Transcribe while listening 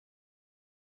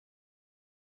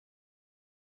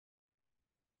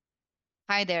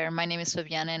Hi there, my name is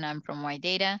Fabiana and I'm from Y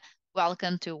Data.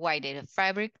 Welcome to Y Data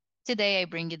Fabric. Today I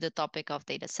bring you the topic of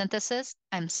data synthesis.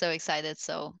 I'm so excited,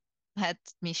 so let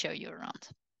me show you around.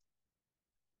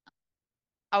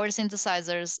 Our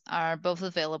synthesizers are both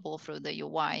available through the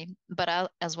UI,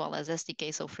 but as well as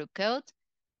SDK, so through code.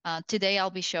 Today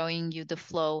I'll be showing you the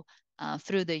flow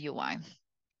through the UI.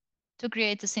 To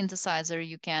create a synthesizer,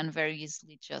 you can very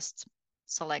easily just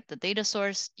select the data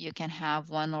source. You can have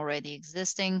one already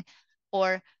existing,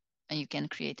 or you can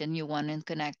create a new one and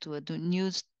connect to a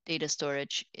new data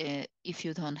storage if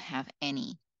you don't have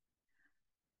any.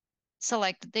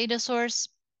 Select the data source.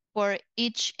 For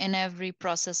each and every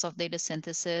process of data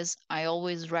synthesis, I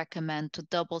always recommend to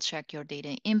double check your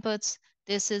data inputs.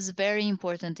 This is very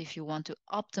important if you want to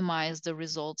optimize the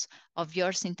results of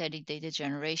your synthetic data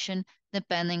generation,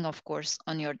 depending, of course,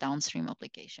 on your downstream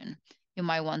application. You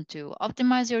might want to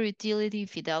optimize your utility,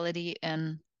 fidelity,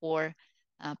 and or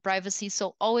privacy.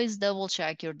 So always double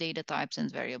check your data types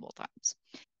and variable types.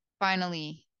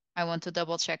 Finally, I want to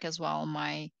double check as well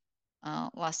my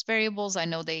last variables. I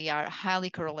know they are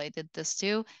highly correlated, this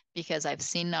too, because I've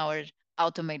seen our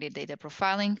automated data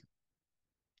profiling.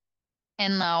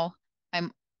 And now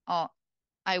I'm uh,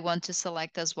 I want to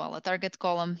select as well a target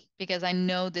column because I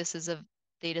know this is a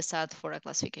data set for a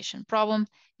classification problem,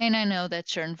 and I know that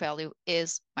churn value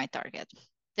is my target.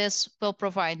 This will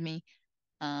provide me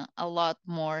a lot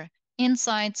more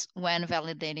insights when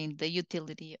validating the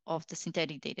utility of the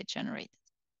synthetic data generated.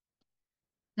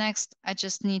 Next, I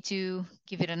just need to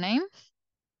give it a name,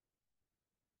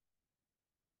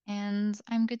 and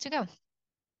I'm good to go.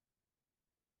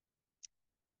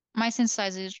 My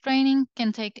synthesizer training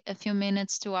can take a few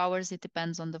minutes to hours. It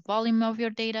depends on the volume of your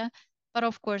data. But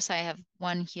of course, I have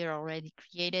one here already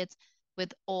created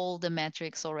with all the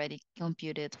metrics already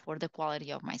computed for the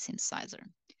quality of my synthesizer.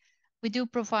 We do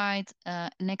provide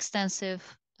an extensive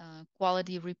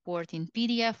quality report in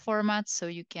PDF format, so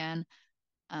you can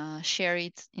share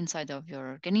it inside of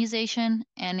your organization.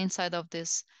 And inside of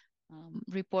this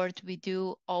report, we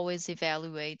do always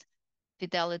evaluate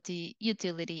fidelity,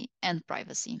 utility, and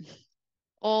privacy.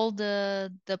 All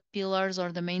the pillars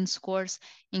or the main scores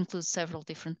include several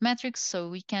different metrics, so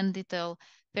we can detail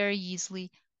very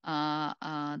easily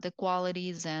the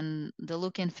qualities and the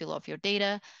look and feel of your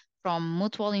data from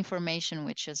mutual information,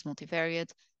 which is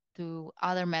multivariate, to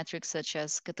other metrics such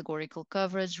as categorical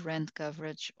coverage, rent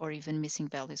coverage, or even missing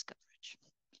values coverage.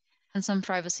 And some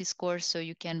privacy scores so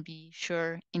you can be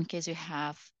sure in case you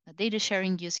have a data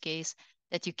sharing use case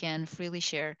that you can freely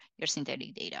share your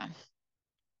synthetic data.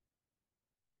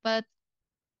 But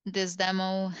this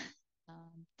demo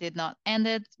did not end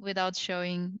it without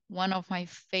showing one of my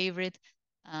favorite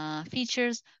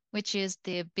features, which is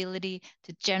the ability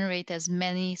to generate as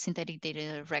many synthetic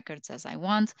data records as I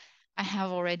want. I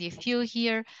have already a few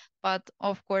here, but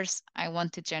of course I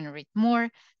want to generate more.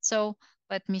 So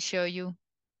let me show you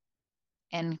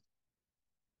and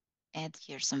add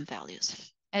here some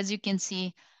values. As you can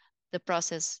see, the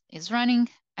process is running.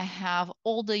 I have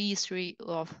all the history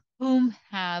of whom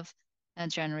have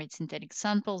generated synthetic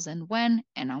samples and when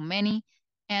and how many.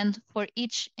 And for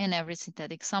each and every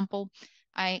synthetic sample,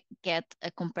 I get a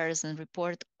comparison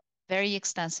report, very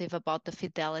extensive about the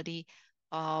fidelity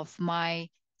of my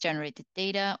generated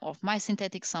data of my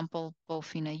synthetic sample,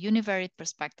 both in a univariate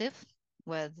perspective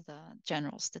with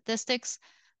general statistics,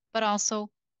 but also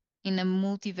in a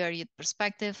multivariate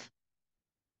perspective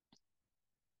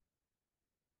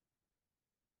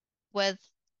with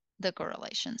the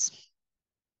correlations.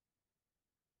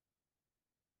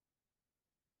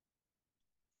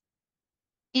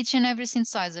 Each and every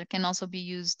synthesizer can also be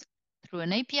used through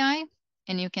an API,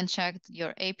 and you can check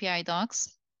your API docs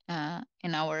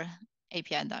in our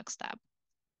API docs tab.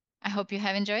 I hope you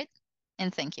have enjoyed,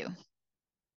 and thank you.